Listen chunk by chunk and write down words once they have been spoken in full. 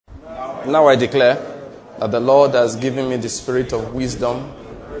Now I declare that the Lord has given me the spirit of wisdom,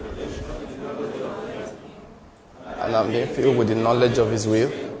 and I'm being filled with the knowledge of His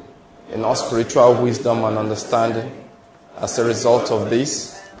will, in all spiritual wisdom and understanding. As a result of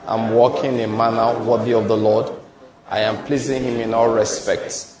this, I'm walking in a manner worthy of the Lord. I am pleasing Him in all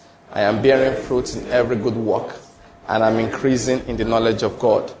respects. I am bearing fruit in every good work, and I'm increasing in the knowledge of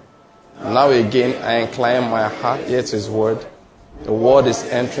God. Now again, I incline my heart ear to His word. The word is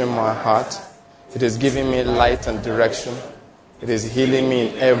entering my heart. It is giving me light and direction. It is healing me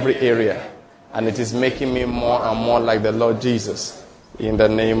in every area. And it is making me more and more like the Lord Jesus. In the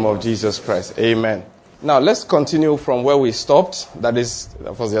name of Jesus Christ. Amen. Now, let's continue from where we stopped. That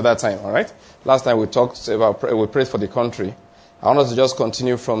was the other time, all right? Last time we talked about, we prayed for the country. I want us to just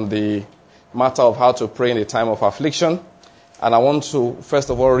continue from the matter of how to pray in a time of affliction. And I want to, first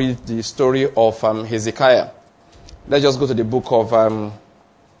of all, read the story of Hezekiah. Let's just go to the book of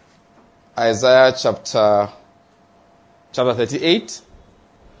Isaiah chapter 38.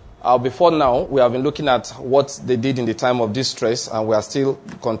 Before now, we have been looking at what they did in the time of distress, and we are still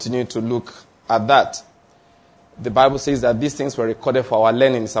continuing to look at that. The Bible says that these things were recorded for our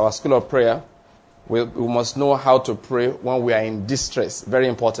learning. It's our school of prayer. We must know how to pray when we are in distress. Very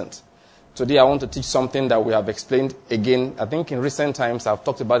important. Today, I want to teach something that we have explained again. I think in recent times, I've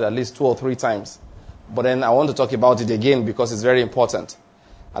talked about it at least 2 or 3 times. But then I want to talk about it again because it's very important.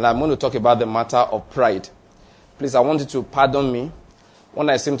 And I'm going to talk about the matter of pride. Please, I want you to pardon me when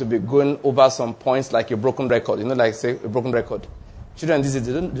I seem to be going over some points like a broken record. You know, like say a broken record. Children,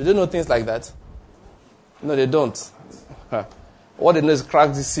 do they know things like that? No, they don't. What they know is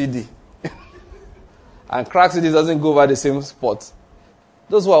crack the CD. And crack CD doesn't go over the same spot.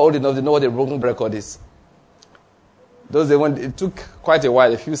 Those who are old enough, they know what a broken record is. It took quite a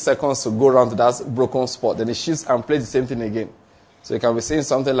while, a few seconds to go around to that broken spot. Then it shifts and plays the same thing again. So you can be saying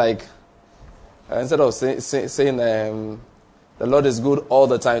something like, instead of saying the Lord is good all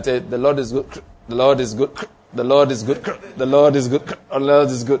the time, say, the Lord is good, the Lord is good, the Lord is good, the Lord is good, the Lord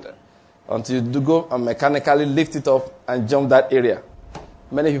is good. Until you do go and mechanically lift it up and jump that area.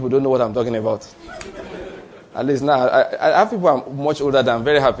 Many people don't know what I'm talking about. At least now, I have people who are much older than I'm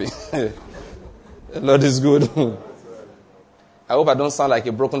very happy. The Lord is good. I hope I don't sound like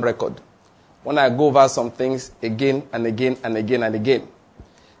a broken record. When I go over some things again and again and again and again,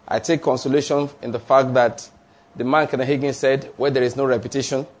 I take consolation in the fact that the man Kenneth Hagin said, where there is no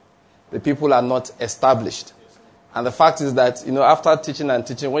repetition, the people are not established. And the fact is that, after teaching and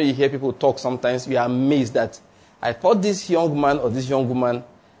teaching, when you hear people talk sometimes, you are amazed that I thought this young man or this young woman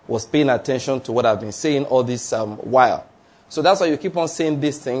was paying attention to what I've been saying all this while. So that's why you keep on saying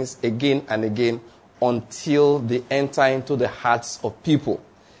these things again and again until they enter into the hearts of people.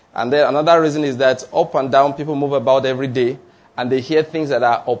 And then another reason is that up and down, people move about every day and they hear things that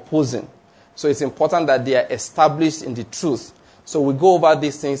are opposing. So it's important that they are established in the truth. So we go over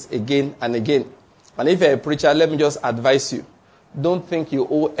these things again and again. And if you're a preacher, let me just advise you. Don't think you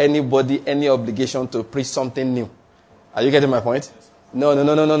owe anybody any obligation to preach something new. Are you getting my point? No.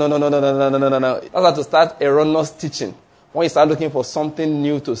 That's how to start erroneous teaching. When you start looking for something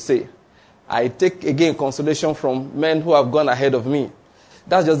new to say, I take, again, consolation from men who have gone ahead of me.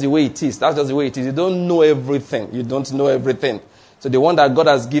 That's just the way it is. You don't know everything. So the one that God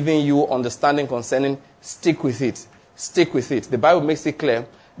has given you understanding concerning, stick with it. The Bible makes it clear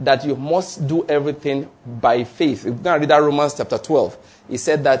that you must do everything by faith. If you can read that Romans chapter 12, it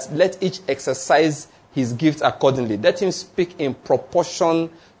said that let each exercise his gift accordingly. Let him speak in proportion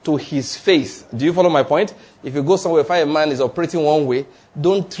to his faith. Do you follow my point? If you go somewhere, find a man is operating one way,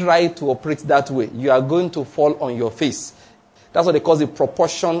 don't try to operate that way. You are going to fall on your face. That's what they call the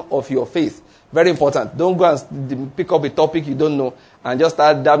proportion of your faith. Very important. Don't go and pick up a topic you don't know and just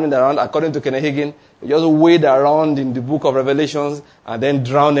start dabbling around. According to Kenneth Hagin, you just wade around in the book of Revelations and then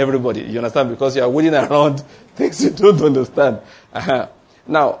drown everybody. You understand? Because you are wading around things you don't understand.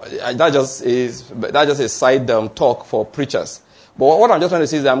 Now, that's just a side talk for preachers. But what I'm just trying to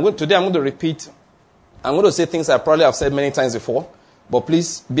say is that today I'm going to repeat. I'm going to say things I probably have said many times before. But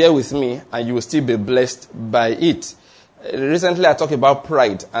please bear with me and you will still be blessed by it. Recently I talked about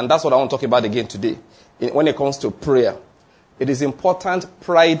pride, and that's what I want to talk about again today. When it comes to prayer, it is important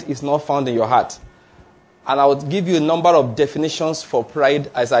pride is not found in your heart. And I will give you a number of definitions for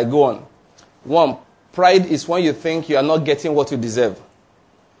pride as I go on. 1, pride is when you think you are not getting what you deserve.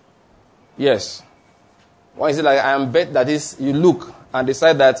 Yes. When you say like, I am bet that is, you look and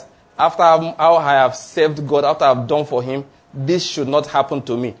decide that after how I have served God, after I have done for Him, this should not happen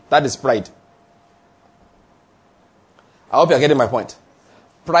to me. That is pride. I hope you are getting my point.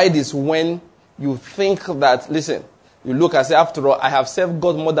 Pride is when you think that, listen, You look and say, after all, I have served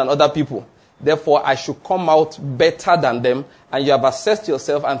God more than other people. Therefore, I should come out better than them. And you have assessed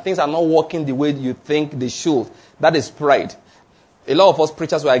yourself and things are not working the way you think they should. That is pride. A lot of us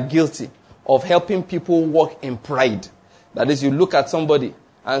preachers were guilty of helping people walk in pride. That is, you look at somebody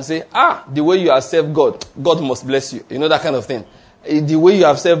and say, the way you have served God, God must bless you. You know, that kind of thing. The way you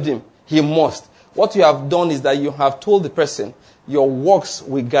have served him, he must. What you have done is that you have told the person, your works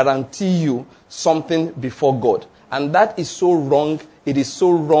will guarantee you something before God. And that is so wrong. It is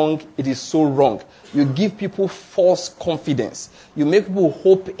so wrong. It is so wrong. You give people false confidence. You make people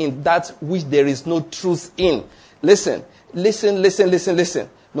hope in that which there is no truth in. Listen.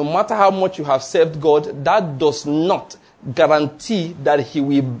 No matter how much you have served God, that does not guarantee that he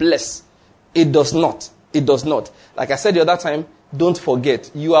will bless. It does not. It does not. Like I said the other time, don't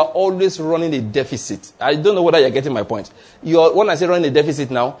forget, you are always running a deficit. I don't know whether you're getting my point. When I say running a deficit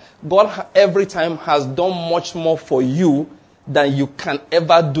now, God every time has done much more for you than you can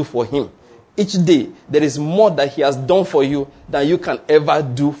ever do for him. Each day, there is more that he has done for you than you can ever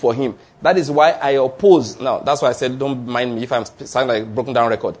do for him. That is why I oppose. Now, that's why I said, don't mind me if I'm sounding like a broken down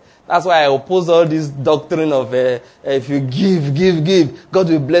record. That's why I oppose all this doctrine of if you give, God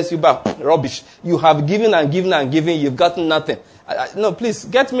will bless you back. Rubbish. You have given and given and given, you've gotten nothing. No, please,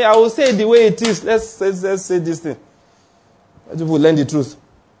 get me. I will say it the way it is. Let's say this thing. People learn the truth.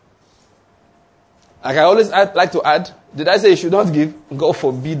 Like I always like to add, did I say you should not give? God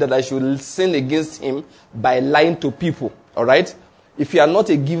forbid that I should sin against him by lying to people. All right? If you are not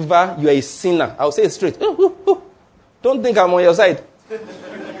a giver, you are a sinner. I'll say it straight. Don't think I'm on your side.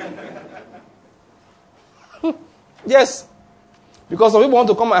 Yes. Because some people want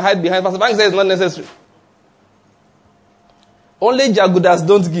to come and hide behind. Pastor Frank says it's not necessary. Only Jagudas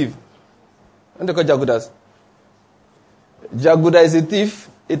don't give. What do they call Jagudas? Jaguda is a thief,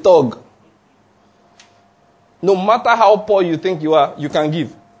 a thug. No matter how poor you think you are, you can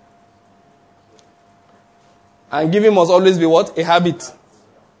give. And giving must always be what? A habit.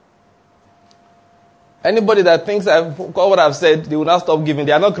 Anybody that thinks I've got what I've said, they will not stop giving.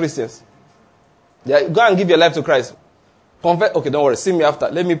 They are not Christians. Go and give your life to Christ. Confess. Okay, don't worry. See me after.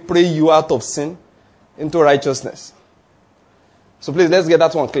 Let me pray you out of sin into righteousness. So please, let's get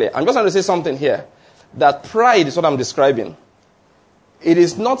that one clear. I'm just trying to say something here. That pride is what I'm describing. It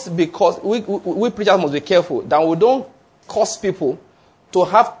is not because we preachers must be careful that we don't cause people to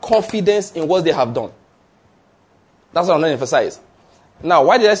have confidence in what they have done. That's what I'm going to emphasize. Now,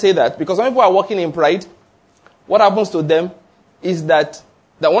 why did I say that? Because when people are walking in pride, what happens to them is that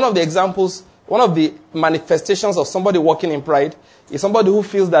one of the examples, one of the manifestations of somebody walking in pride is somebody who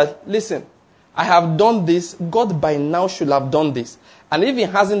feels that, listen, I have done this, God by now should have done this. And if he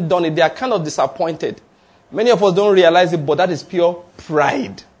hasn't done it, they are kind of disappointed. Many of us don't realize it, but that is pure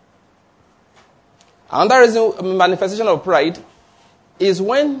pride. Another reason, manifestation of pride is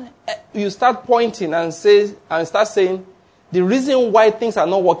when you start pointing and start saying, the reason why things are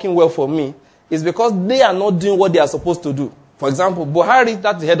not working well for me is because they are not doing what they are supposed to do. For example, Buhari,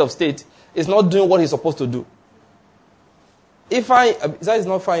 that's the head of state, is not doing what he's supposed to do. That is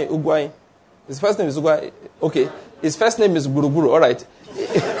not fine, Ugwai. His first name is Ugwai. Okay. His first name is Guruguru. All right.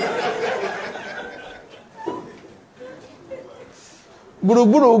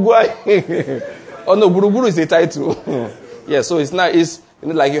 Guruguru Ugwai. Oh no, Guruguru is a title. Yeah, so it's not,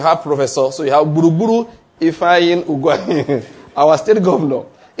 like you have professor, so you have Guruguru Ifeanyi Ugwai, our state governor.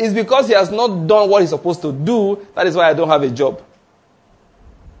 It's because he has not done what he's supposed to do. That is why I don't have a job.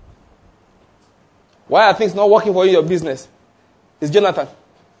 Why are things not working for you in your business? It's Jonathan.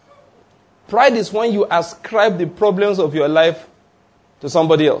 Pride is when you ascribe the problems of your life to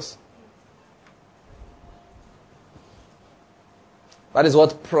somebody else. That is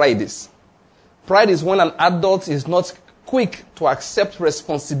what pride is. Pride is when an adult is not quick to accept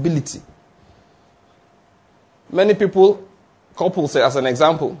responsibility. Many people, couples say as an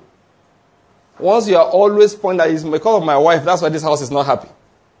example, once you are always pointing that it's because of my wife, that's why this house is not happy.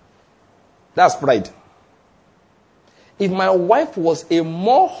 That's pride. If my wife was a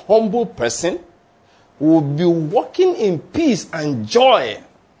more humble person, we would be walking in peace and joy.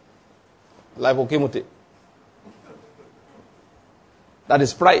 Like Okemote. That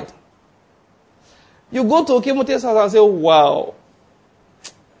is pride. You go to Okemote's house and say, wow,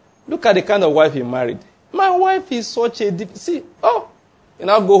 look at the kind of wife he married. My wife is such a deep... See, you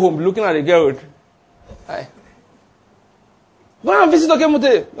now go home looking at the girl. Hi. Go and visit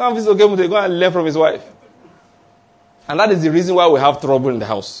Okemote. Go and visit Okemote. Go and learn from his wife. And that is the reason why we have trouble in the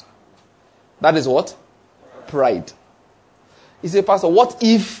house. That is what? Pride. He said, Pastor, what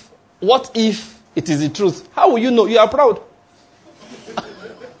if it is the truth? How will you know? You are proud.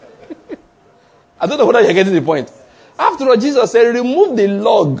 I don't know whether you're getting the point. After all, Jesus said, remove the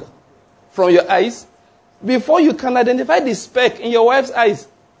log from your eyes before you can identify the speck in your wife's eyes.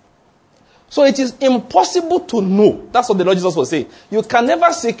 So it is impossible to know. That's what the Lord Jesus was saying. You can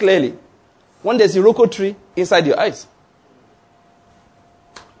never see clearly when there's a Iroko tree inside your eyes.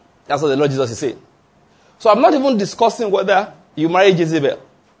 That's what the Lord Jesus is saying. So I'm not even discussing whether you marry Jezebel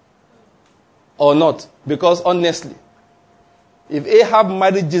or not. Because honestly, if Ahab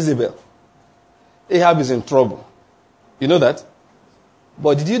married Jezebel, Ahab is in trouble. You know that?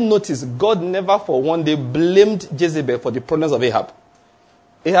 But did you notice God never for one day blamed Jezebel for the problems of Ahab?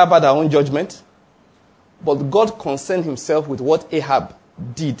 Ahab had her own judgment, but God concerned himself with what Ahab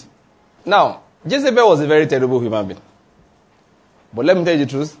did. Now, Jezebel was a very terrible human being. But let me tell you the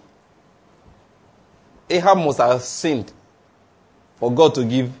truth. Ahab must have sinned for God to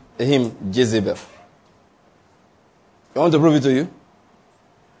give him Jezebel. You want to prove it to you?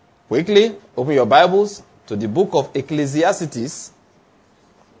 Quickly, open your Bibles to the book of Ecclesiastes,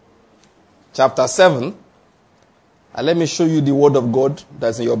 chapter 7. And let me show you the word of God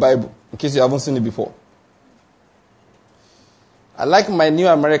that's in your Bible, in case you haven't seen it before. I like my New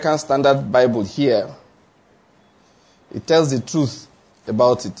American Standard Bible here. It tells the truth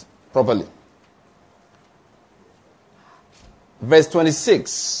about it properly. Verse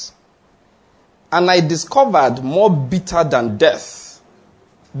 26. And I discovered more bitter than death,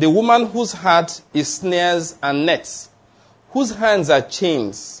 the woman whose heart is snares and nets, whose hands are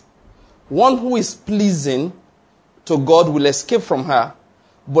chains. One who is pleasing to God will escape from her,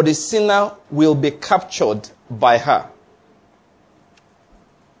 but the sinner will be captured by her.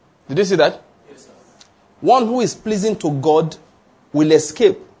 Did you see that? Yes, sir. One who is pleasing to God will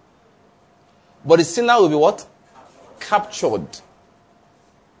escape, but the sinner will be what? Captured.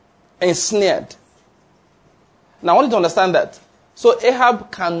 Ensnared. Now I want you to understand that. So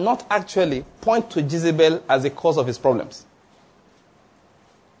Ahab cannot actually point to Jezebel as the cause of his problems.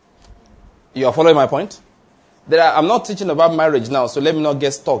 You are following my point? I'm not teaching about marriage now, so let me not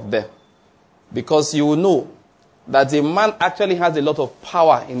get stuck there. Because you will know that a man actually has a lot of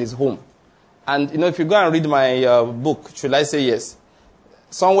power in his home. And, if you go and read my book, Should I Say Yes?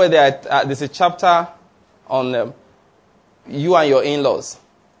 Somewhere there's a chapter on you and your in-laws.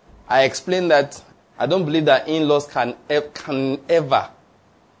 I explained that I don't believe that in-laws can ever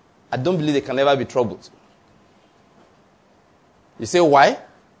be troubled. You say why?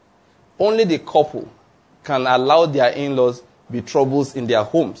 Only the couple can allow their in-laws be troubles in their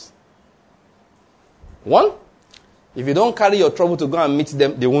homes. One, if you don't carry your trouble to go and meet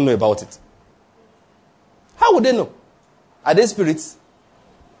them, they won't know about it. How would they know? Are they spirits?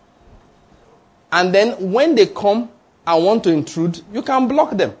 And then when they come and want to intrude, you can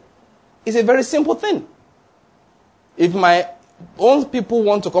block them. It's a very simple thing. If my own people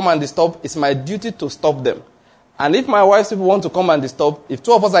want to come and disturb, it's my duty to stop them. And if my wife's people want to come and disturb, if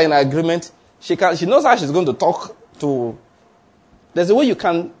two of us are in agreement, she knows how she's going to talk to. There's a way you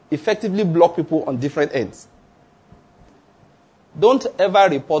can effectively block people on different ends. Don't ever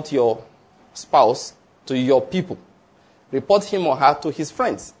report your spouse to your people. Report him or her to his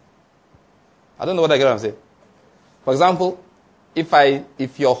friends. I don't know what I get what I'm saying. For example,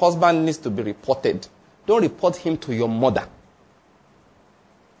 if your husband needs to be reported, don't report him to your mother.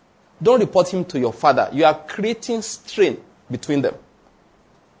 Don't report him to your father. You are creating strain between them.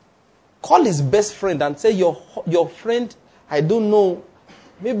 Call his best friend and say, your friend, I don't know,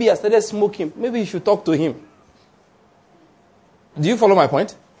 maybe I started smoking. Maybe you should talk to him. Do you follow my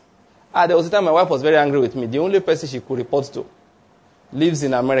point? There was a time my wife was very angry with me. The only person she could report to lives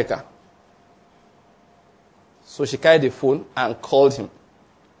in America. So she carried the phone and called him.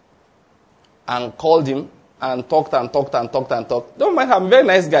 And talked. Don't mind her, I'm a very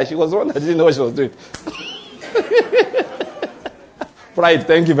nice guy. She was the one that didn't know what she was doing. Pride,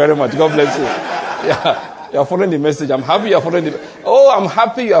 thank you very much. God bless you. Yeah, you're following the message. I'm happy you're following I'm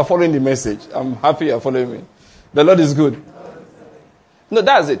happy you are following the message. I'm happy you're following me. The Lord is good. No,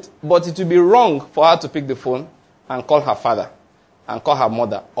 that's it. But it would be wrong for her to pick the phone and call her father, and call her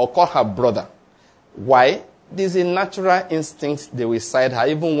mother, or call her brother. Why? There's a natural instinct they will side her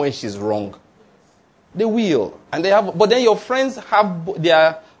even when she's wrong. They will. But then your friends they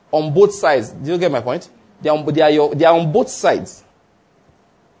are on both sides. Do you get my point? They are on both sides.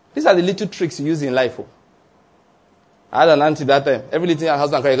 These are the little tricks you use in life. I had an auntie that time. Everything her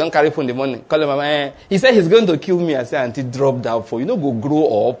husband carry, carry phone in the morning. Call him, Mama. He said he's going to kill me. I said, auntie, drop that phone. Go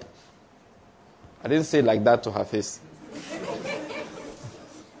grow up. I didn't say it like that to her face.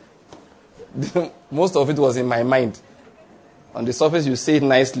 Most of it was in my mind. On the surface, you say it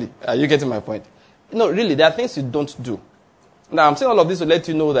nicely. Are you getting my point? No, really, there are things you don't do. Now, I'm saying all of this to let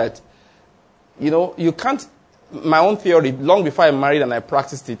you know that, you can't my own theory, long before I married and I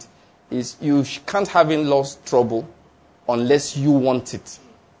practiced it, is you can't have in-laws trouble unless you want it.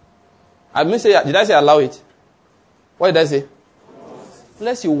 Did I say allow it? What did I say?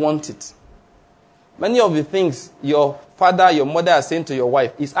 Unless you want it. Many of the things your father, your mother are saying to your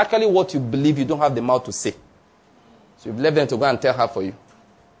wife is actually what you believe you don't have the mouth to say. So you've left them to go and tell her for you.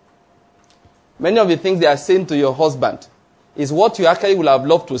 Many of the things they are saying to your husband is what you actually would have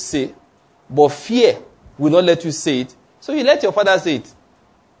loved to say, but fear will not let you say it. So you let your father say it.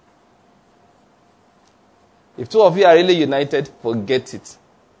 If two of you are really united, forget it.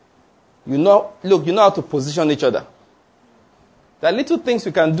 You know how to position each other. There are little things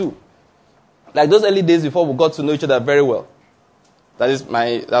we can do. Like those early days before we got to know each other very well. That's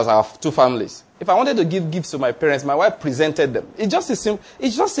our two families. If I wanted to give gifts to my parents, my wife presented them. It's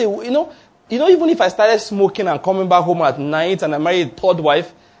just even if I started smoking and coming back home at night and I married a third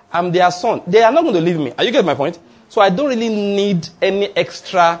wife, I'm their son. They are not going to leave me. Are you getting my point? So I don't really need any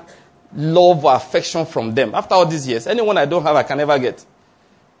extra love or affection from them. After all these years, anyone I don't have, I can never get.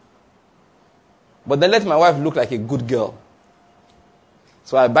 But then let my wife look like a good girl.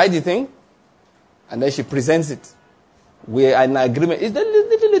 So I buy the thing, and then she presents it. We're in agreement. It's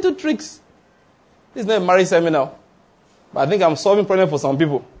the little tricks. This is not a marriage seminar. But I think I'm solving problems for some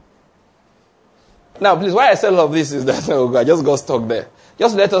people. Now, please, why I say all of this is that I just got stuck there.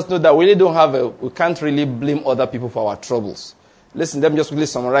 Just let us know that we really we can't really blame other people for our troubles. Listen, let me just quickly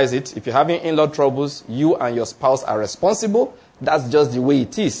summarize it. If you're having in-law troubles, you and your spouse are responsible. That's just the way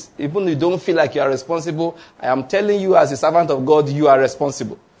it is. Even if you don't feel like you are responsible, I am telling you as a servant of God, you are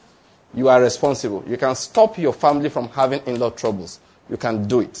responsible. You are responsible. You can stop your family from having in-law troubles. You can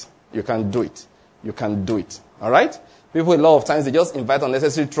do it. You can do it. You can do it. All right? People a lot of times, they just invite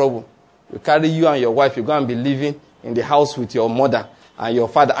unnecessary trouble. You carry you and your wife, you go and be living in the house with your mother and your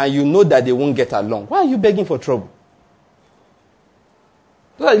father, and you know that they won't get along. Why are you begging for trouble?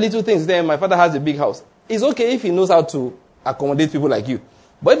 Those are little things there. My father has a big house. It's okay if he knows how to accommodate people like you.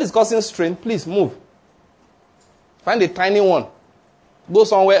 But if it's causing strain, please move. Find a tiny one. Go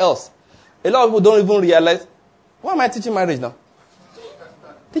somewhere else. A lot of people don't even realize, why am I teaching marriage now?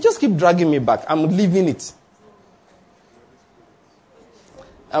 They just keep dragging me back. I'm leaving it.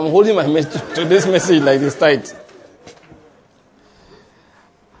 I'm holding my message to this message like this tight.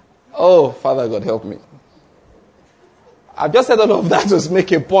 Oh, Father God, help me. I've just said all of that to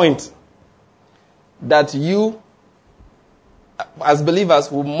make a point that you, as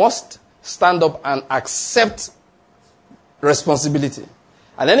believers, we must stand up and accept responsibility.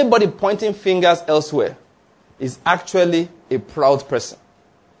 And anybody pointing fingers elsewhere is actually a proud person.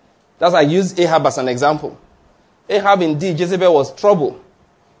 That's why I use Ahab as an example. Ahab, indeed, Jezebel was trouble.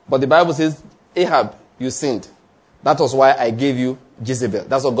 But the Bible says, Ahab, you sinned. That was why I gave you Jezebel.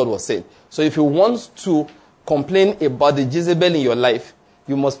 That's what God was saying. So if you want to complain about the Jezebel in your life,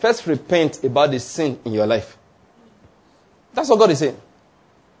 you must first repent about the sin in your life. That's what God is saying.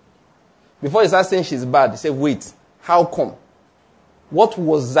 Before he starts saying she's bad, he said, wait, how come? What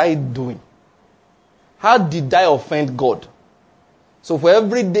was I doing? How did I offend God? So for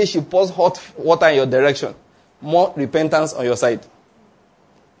every day she pours hot water in your direction, more repentance on your side.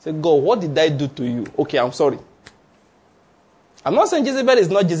 Say, God, what did I do to you? Okay, I'm sorry. I'm not saying Jezebel is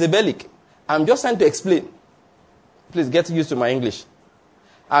not Jezebelic. I'm just trying to explain. Please get used to my English.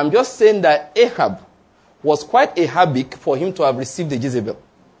 I'm just saying that Ahab was quite Ahabic for him to have received the Jezebel.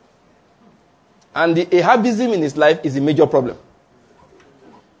 And the Ahabism in his life is a major problem.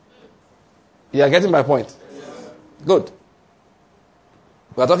 You are getting my point? Yes. Good.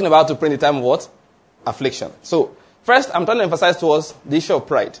 We are talking about to pray in the time of what? Affliction. So, first, I'm trying to emphasize to us the issue of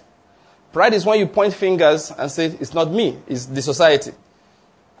pride. Pride is when you point fingers and say, it's not me, it's the society.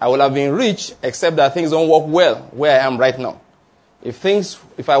 I will have been rich, except that things don't work well where I am right now.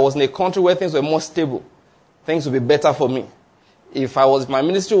 If I was in a country where things were more stable, things would be better for me. If my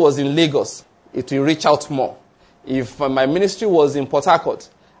ministry was in Lagos, it will reach out more. If my ministry was in Port Harcourt,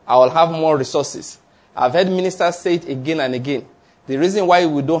 I will have more resources. I've heard ministers say it again and again. The reason why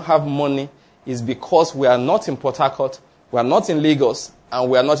we don't have money is because we are not in Port Harcourt, we are not in Lagos, and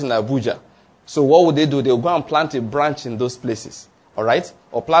we are not in Abuja. So what would they do? They'll go and plant a branch in those places. All right?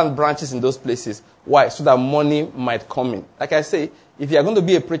 Or plant branches in those places. Why? So that money might come in. Like I say, if you are going to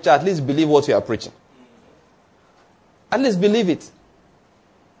be a preacher, at least believe what you are preaching. At least believe it.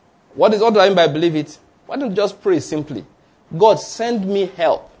 What do I mean by believe it? Why don't you just pray simply? God, send me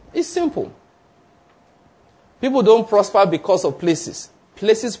help. It's simple. People don't prosper because of places.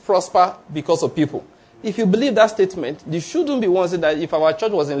 Places prosper because of people. If you believe that statement, you shouldn't be one saying that if our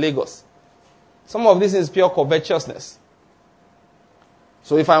church was in Lagos. Some of this is pure covetousness.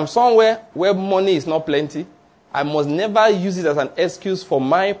 So if I'm somewhere where money is not plenty, I must never use it as an excuse for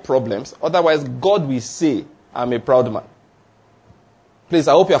my problems. Otherwise, God will say, I'm a proud man. Please,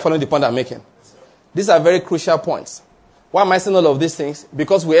 I hope you are following the point I'm making. These are very crucial points. Why am I saying all of these things?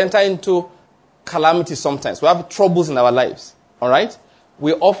 Because we enter into calamity sometimes. We have troubles in our lives. All right?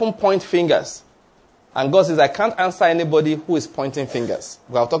 We often point fingers. And God says, I can't answer anybody who is pointing fingers.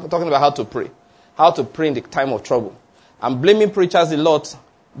 We are talking about how to pray. How to pray in the time of trouble. I'm blaming preachers a lot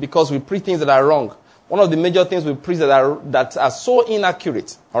because we preach things that are wrong. One of the major things we preach that are so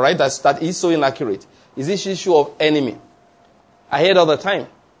inaccurate, all right, that is so inaccurate, is this issue of enemy. I hear it all the time.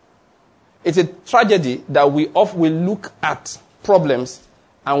 It's a tragedy that we look at problems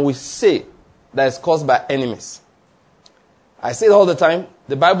and we say that it's caused by enemies. I say it all the time.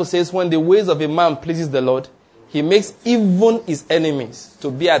 The Bible says when the ways of a man pleases the Lord, he makes even his enemies to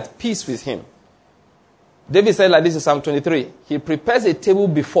be at peace with him. David said like this in Psalm 23, he prepares a table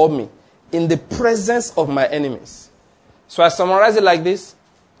before me in the presence of my enemies. So I summarize it like this,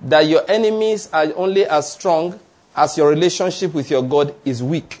 that your enemies are only as strong as your relationship with your God is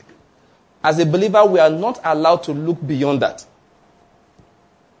weak. As a believer, we are not allowed to look beyond that.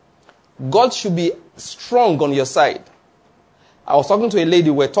 God should be strong on your side. I was talking to a lady,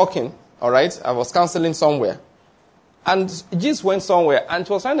 we were talking, all right? I was counseling somewhere. And Jesus went somewhere, and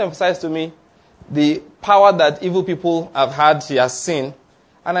she was trying to emphasize to me the power that evil people have had, she has seen.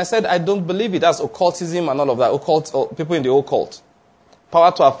 And I said, I don't believe it. That's occultism and all of that. Occult, or people in the occult.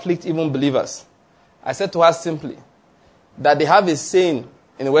 Power to afflict even believers. I said to her simply that they have a saying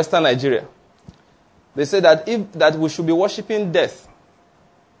in Western Nigeria. They say that we should be worshiping death,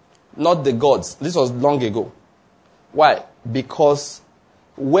 not the gods. This was long ago. Why? Because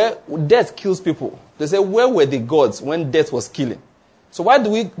where death kills people. They say, where were the gods when death was killing? So why do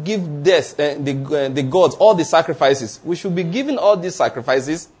we give death, the gods, all the sacrifices? We should be giving all these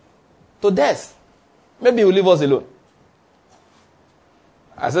sacrifices to death. Maybe he will leave us alone.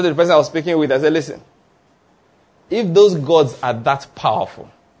 I said to the person I was speaking with, I said, listen, if those gods are that powerful,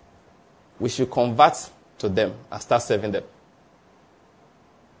 we should convert to them and start serving them.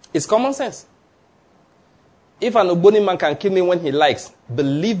 It's common sense. If an Ogboni man can kill me when he likes,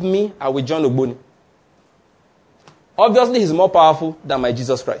 believe me, I will join Ogboni. Obviously, he's more powerful than my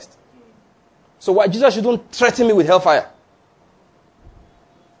Jesus Christ. So why Jesus shouldn't threaten me with hellfire?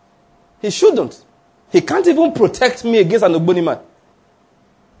 He shouldn't. He can't even protect me against an Ogboni man.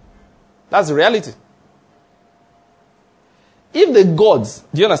 That's the reality. If the gods,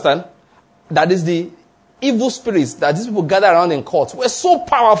 do you understand? That is the evil spirits that these people gather around in courts were so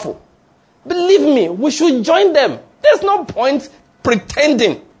powerful. Believe me, we should join them. There's no point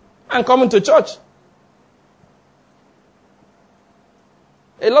pretending and coming to church.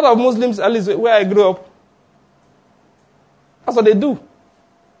 A lot of Muslims, at least where I grew up, that's what they do.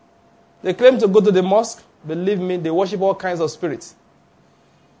 They claim to go to the mosque. Believe me, they worship all kinds of spirits.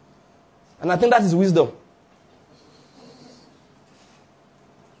 And I think that is wisdom.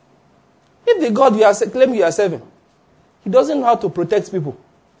 If the God you claim you are serving, he doesn't know how to protect people,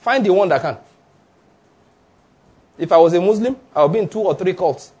 find the one that can. If I was a Muslim, I would be in 2 or 3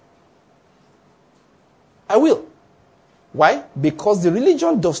 cults. I will. Why? Because the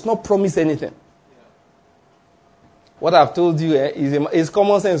religion does not promise anything. What I've told you is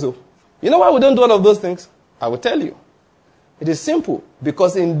common sense. You know why we don't do all of those things? I will tell you. It is simple.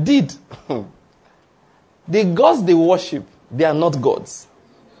 Because indeed, the gods they worship, they are not gods.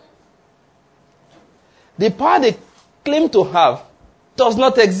 The power they claim to have does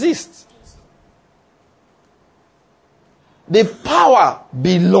not exist. The power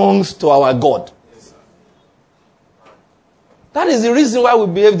belongs to our God. That is the reason why we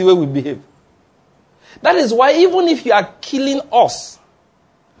behave the way we behave. That is why even if you are killing us,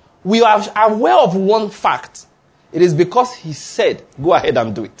 we are aware of one fact. It is because he said, go ahead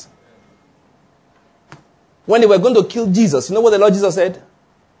and do it. When they were going to kill Jesus, you know what the Lord Jesus said?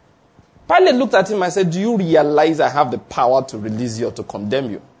 Pilate looked at him and said, do you realize I have the power to release you or to condemn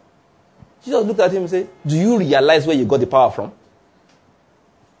you? Jesus looked at him and said, do you realize where you got the power from?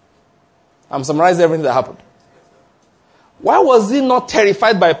 I'm summarizing everything that happened. Why was he not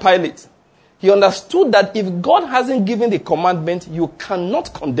terrified by Pilate? He understood that if God hasn't given the commandment, you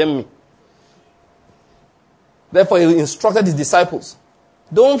cannot condemn me. Therefore, he instructed his disciples,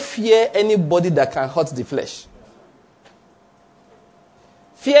 don't fear anybody that can hurt the flesh.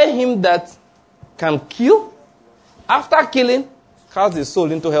 Fear him that can kill. After killing, cast the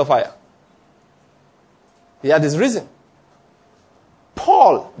soul into hellfire. He had his reason.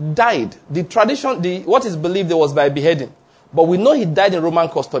 Paul died. The tradition, what is believed there was by beheading. But we know he died in Roman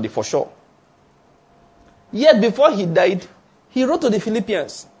custody for sure. Yet before he died, he wrote to the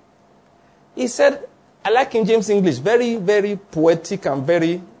Philippians. He said, I like King James English. Very, very poetic and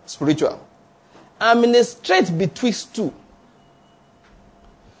very spiritual. I'm in a strait betwixt two.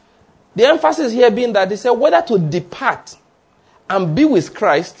 The emphasis here being that they say whether to depart and be with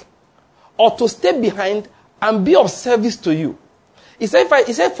Christ or to stay behind and be of service to you. He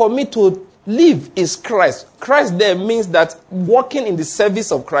said for me to live is Christ. Christ there means that working in the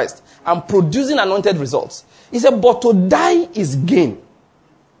service of Christ and producing anointed results. He said, but to die is gain.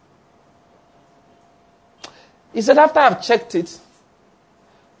 He said, after I've checked it,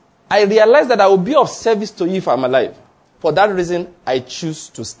 I realized that I will be of service to you if I'm alive. For that reason, I choose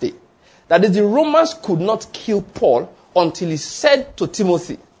to stay. That is, the Romans could not kill Paul until he said to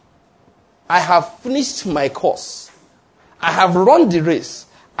Timothy, I have finished my course. I have run the race.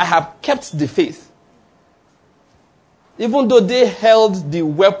 I have kept the faith. Even though they held the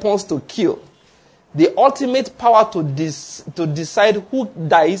weapons to kill, the ultimate power to decide who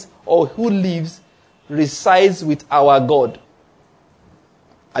dies or who lives resides with our God.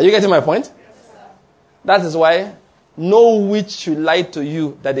 Are you getting my point? Yes, sir. That is why no witch should lie to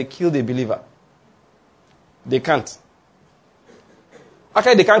you that they killed a believer. They can't.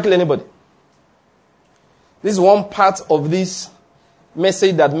 Okay, they can't kill anybody. This is one part of this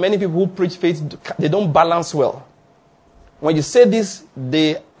message that many people who preach faith, they don't balance well. When you say this,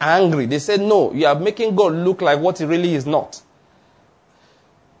 they are angry. They say, no, you are making God look like what he really is not.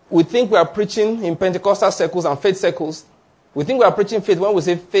 We think we are preaching in Pentecostal circles and faith circles. We think we are preaching faith when we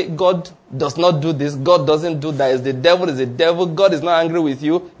say faith, God does not do this, God doesn't do that. It's the devil, is the devil. God is not angry with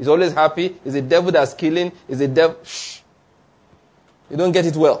you. He's always happy. It's the devil that's killing. It's the devil. Shh. You don't get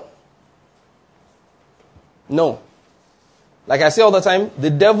it well. No. Like I say all the time, the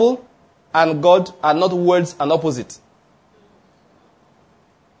devil and God are not words and opposite.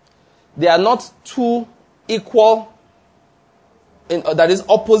 They are not two equal, that is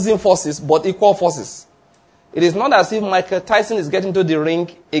opposing forces, but equal forces. It is not as if Michael Tyson is getting to the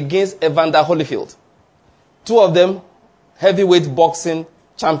ring against Evander Holyfield. Two of them, heavyweight boxing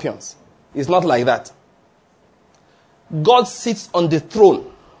champions. It's not like that. God sits on the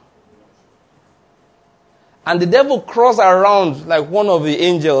throne. And the devil crawls around like one of the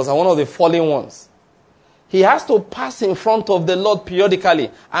angels and one of the fallen ones. He has to pass in front of the Lord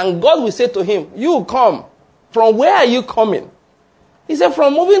periodically. And God will say to him, you come. From where are you coming? He said,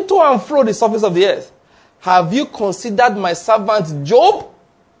 from moving to and fro the surface of the earth. Have you considered my servant Job?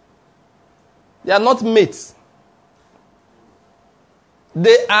 They are not mates.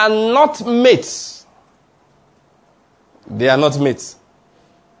 They are not mates. They are not mates.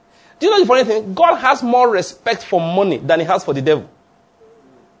 Do you know the funny thing? God has more respect for money than he has for the devil.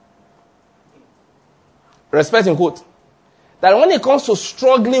 Respect in quote. That when it comes to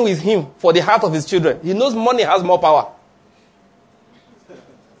struggling with him for the heart of his children, he knows money has more power.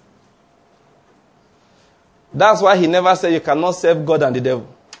 That's why he never said you cannot serve God and the devil.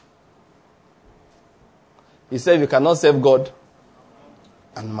 He said you cannot serve God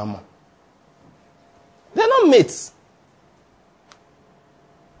and mammon. They're not mates.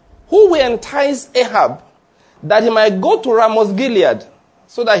 Who will entice Ahab that he might go to Ramoth Gilead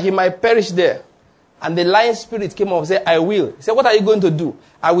so that he might perish there? And the lying spirit came up and said, I will. He said, what are you going to do?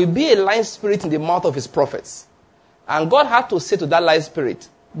 I will be a lying spirit in the mouth of his prophets. And God had to say to that lying spirit,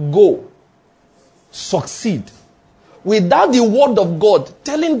 go. Succeed. Without the word of God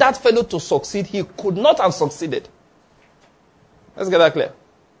telling that fellow to succeed, he could not have succeeded. Let's get that clear.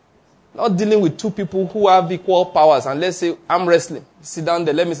 Not dealing with two people who have equal powers and let's say, I'm wrestling. Sit down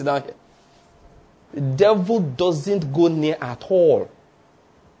there, let me sit down here. The devil doesn't go near at all.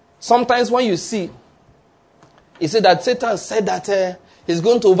 Sometimes when you see, he said that Satan said that he's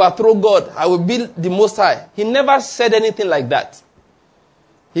going to overthrow God. I will be the Most High. He never said anything like that.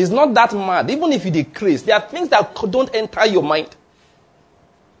 He's not that mad. Even if you decrease, there are things that don't enter your mind.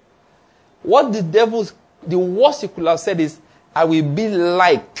 What the worst he could have said is, I will be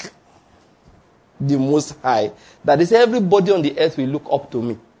like the Most High. That is, everybody on the earth will look up to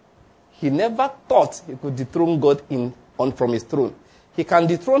me. He never thought he could dethrone God from his throne. He can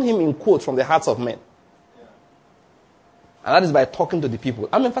dethrone him in quotes from the hearts of men. And that is by talking to the people.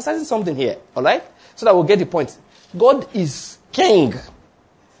 I'm emphasizing something here, all right? So that we'll get the point. God is king.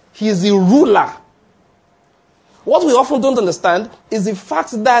 He is the ruler. What we often don't understand is the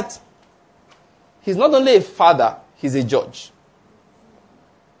fact that he's not only a father, he's a judge.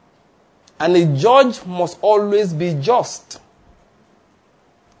 And a judge must always be just.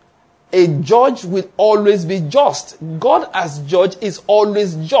 A judge will always be just. God as judge is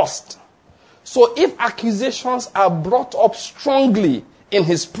always just. So if accusations are brought up strongly in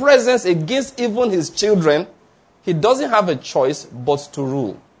his presence against even his children, he doesn't have a choice but to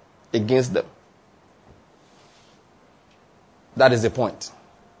rule against them. That is the point.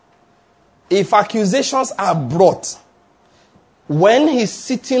 If accusations are brought when he's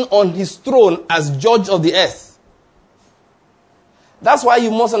sitting on his throne as judge of the earth, that's why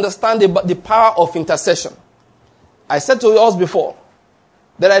you must understand the power of intercession. I said to you before,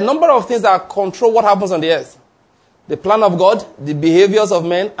 there are a number of things that control what happens on the earth. The plan of God, the behaviors of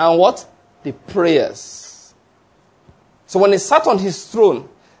men, and what? The prayers. So when he sat on his throne,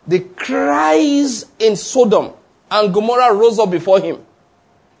 the cries in Sodom and Gomorrah rose up before him.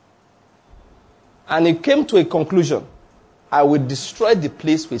 And he came to a conclusion. I will destroy the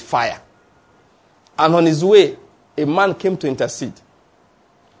place with fire. And on his way, a man came to intercede.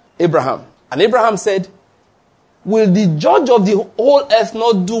 Abraham. And Abraham said, will the judge of the whole earth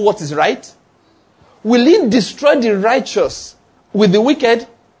not do what is right? Will he destroy the righteous with the wicked?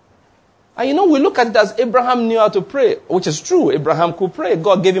 And you know, we look at it as Abraham knew how to pray, which is true. Abraham could pray.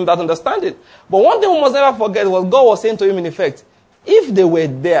 God gave him that understanding. But one thing we must never forget was God was saying to him in effect, if they were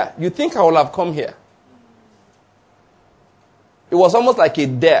there, you think I would have come here? It was almost like a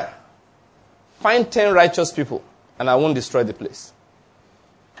dare. Find 10 righteous people and I won't destroy the place.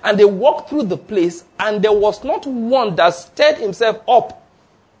 And they walked through the place and there was not one that stirred himself up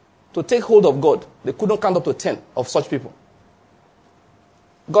to take hold of God. They couldn't count up to 10 of such people.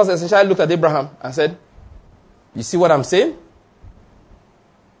 God essentially looked at Abraham and said, you see what I'm saying?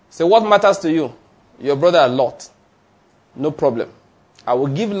 Say, what matters to you? Your brother Lot. No problem. I will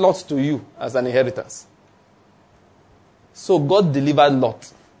give Lot to you as an inheritance. So God delivered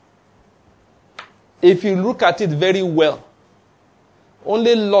Lot. If you look at it very well,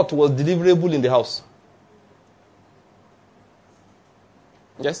 only Lot was deliverable in the house.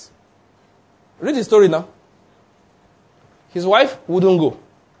 Yes? Read the story now. His wife wouldn't go.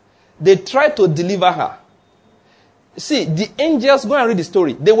 They tried to deliver her. See, the angels, go and read the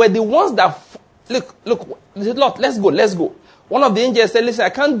story. They were the ones that, look, Lot, let's go. One of the angels said, listen, I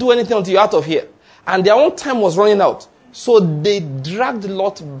can't do anything until you're out of here. And their own time was running out. So they dragged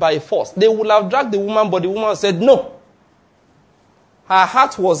Lot by force. They would have dragged the woman, but the woman said no. Her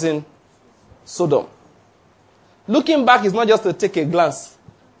heart was in Sodom. Looking back is not just to take a glance.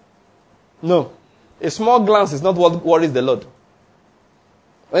 No. A small glance is not what worries the Lord.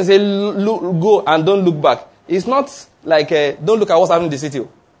 When they say go and don't look back, it's not like don't look at what's happening in the city.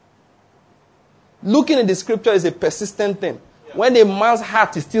 Looking in the scripture is a persistent thing. When a man's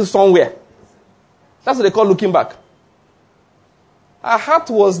heart is still somewhere, that's what they call looking back. Her heart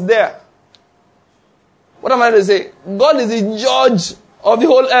was there. What am I going to say? God is the judge of the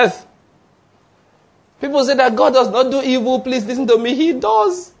whole earth. People say that God does not do evil. Please listen to me. He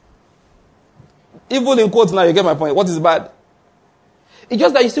does. Evil in quotes now, you get my point. What is bad? It's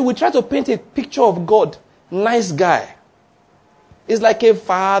just that, you see, we try to paint a picture of God. Nice guy. He's like a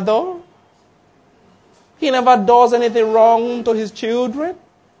father. He never does anything wrong to his children.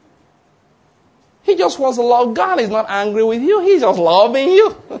 He just wants to love. God is not angry with you. He's just loving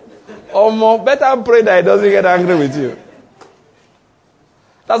you. Or more, better pray that he doesn't get angry with you.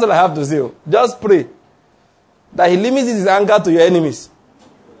 That's what I have to say. Just pray that he limits his anger to your enemies.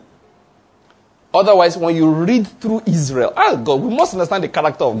 Otherwise, when you read through Israel, God, we must understand the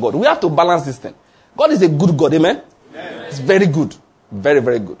character of God. We have to balance this thing. God is a good God, amen? Amen. It's very good. Very,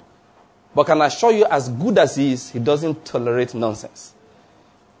 very good. But can I assure you, as good as he is, he doesn't tolerate nonsense.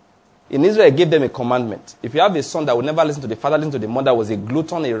 In Israel, he gave them a commandment. If you have a son that will never listen to the father, listen to the mother, was a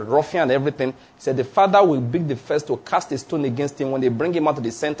glutton, a ruffian, and everything, he said the father will be the first to cast a stone against him when they bring him out to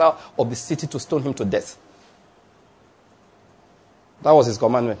the center of the city to stone him to death. That was his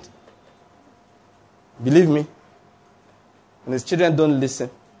commandment. Believe me, when his children don't listen,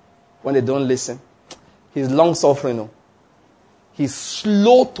 when they don't listen, he's long-suffering. He's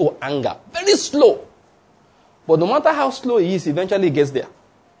slow to anger. Very slow. But no matter how slow he is, eventually he gets there.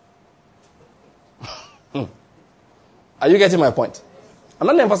 Are you getting my point? I'm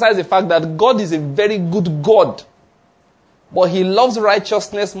not emphasizing the fact that God is a very good God. But he loves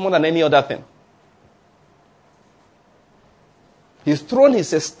righteousness more than any other thing. His throne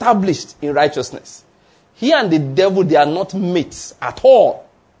is established in righteousness. He and the devil, they are not mates at all.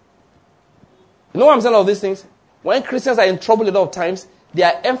 You know what I'm saying all these things? When Christians are in trouble a lot of times,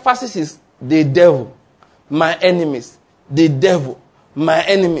 their emphasis is the devil, my enemies. The devil, my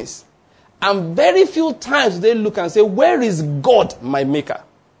enemies. And very few times they look and say, where is God, my maker?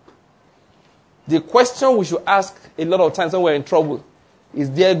 The question we should ask a lot of times when we're in trouble is,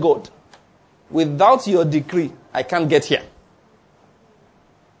 dear God, without your decree, I can't get here.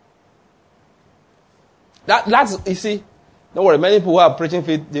 That's, you see, don't worry, many people who are preaching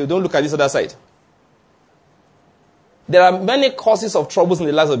faith, they don't look at this other side. There are many causes of troubles in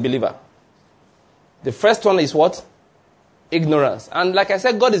the lives of a believer. The first one is what? Ignorance. And like I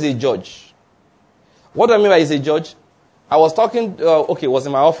said, God is a judge. What do I mean by he's a judge? I was talking, it was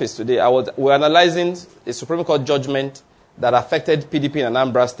in my office today. We were analyzing a Supreme Court judgment that affected PDP in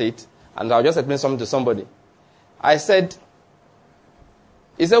Anambra State. And I was just explaining something to somebody. I said,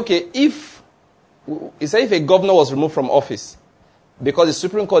 if a governor was removed from office because the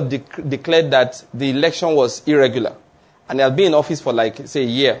Supreme Court declared that the election was irregular, and he had been in office for a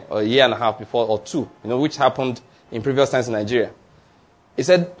year or a year and a half before, or two, which happened in previous times in Nigeria. He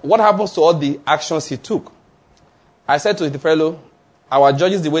said, what happens to all the actions he took? I said to the fellow, our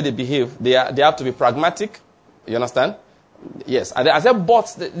judges, the way they behave, they have to be pragmatic. You understand? Yes. And I said, but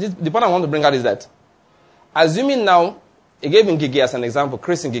the point I want to bring out is that, assuming now, he gave Ngige as an example,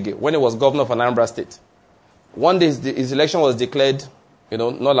 Chris Ngige, when he was governor of Anambra State. One day his election was declared,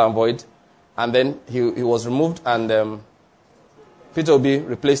 null and void, and then he was removed, and Peter Obi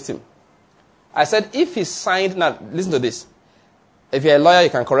replaced him. I said, if he signed, now listen to this. If you're a lawyer, you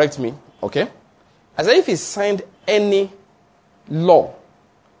can correct me, okay? I said, if he signed any law,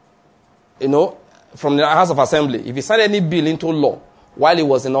 from the House of Assembly, if he signed any bill into law while he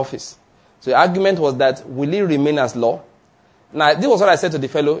was in office, so the argument was that, will he remain as law? Now, this was what I said to the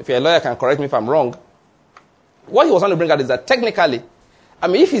fellow. If you're a lawyer, you can correct me if I'm wrong. What he was trying to bring out is that technically,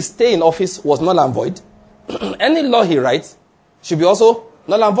 if his stay in office was null and void, any law he writes should be also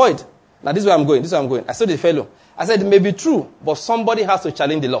null and void. Now, this is where I'm going. I said to the fellow, I said, it may be true, but somebody has to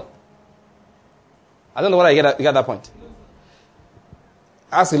challenge the law. I don't know whether you get that point.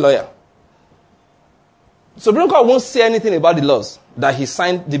 Ask the lawyer. Supreme Court won't say anything about the laws that he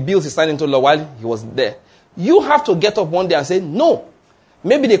signed, the bills he signed into law while he was there. You have to get up one day and say, no.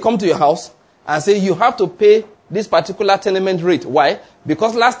 Maybe they come to your house and say, you have to pay this particular tenement rate. Why?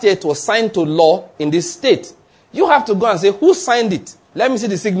 Because last year it was signed to law in this state. You have to go and say, who signed it? Let me see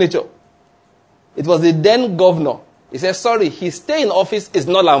the signature. It was the then governor. He said, sorry, his stay in office is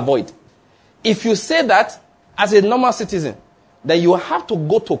null and void. If you say that as a normal citizen, then you have to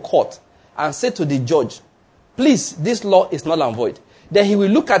go to court and say to the judge, please, this law is null and void. Then he will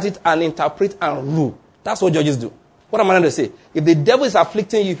look at it and interpret and rule. That's what judges do. What am I trying to say? If the devil is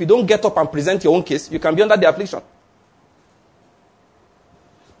afflicting you, if you don't get up and present your own case, you can be under the affliction.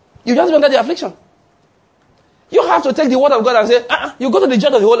 You just be under the affliction. You have to take the word of God and say, you go to the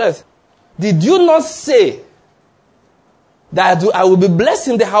judge of the whole earth. Did you not say that I will be blessed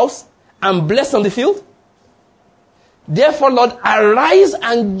in the house and blessed on the field? Therefore, Lord, arise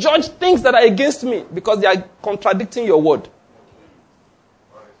and judge things that are against me, because they are contradicting your word.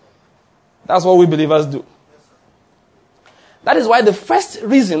 That's what we believers do. That is why the first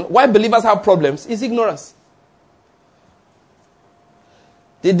reason why believers have problems is ignorance.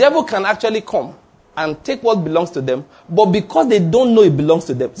 The devil can actually come and take what belongs to them, but because they don't know it belongs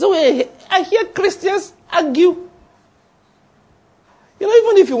to them. So I hear Christians argue.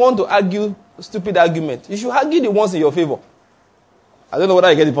 Even if you want to argue stupid argument, you should argue the ones in your favor. I don't know whether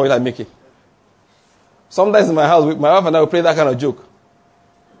I get the point I'm making. Sometimes in my house, my wife and I will play that kind of joke.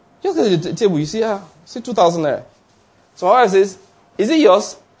 Just at the table, you see 2,000 naira. So my wife says, is it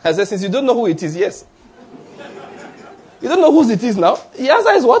yours? I said, since you don't know who it is, yes. You don't know whose it is now? The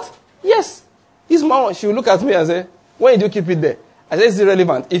answer is what? Yes. It's my own. She will look at me and say, why did you keep it there? I said, it's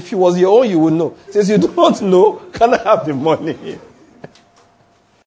irrelevant. If it was your own, you would know. Since you don't know, can I have the money?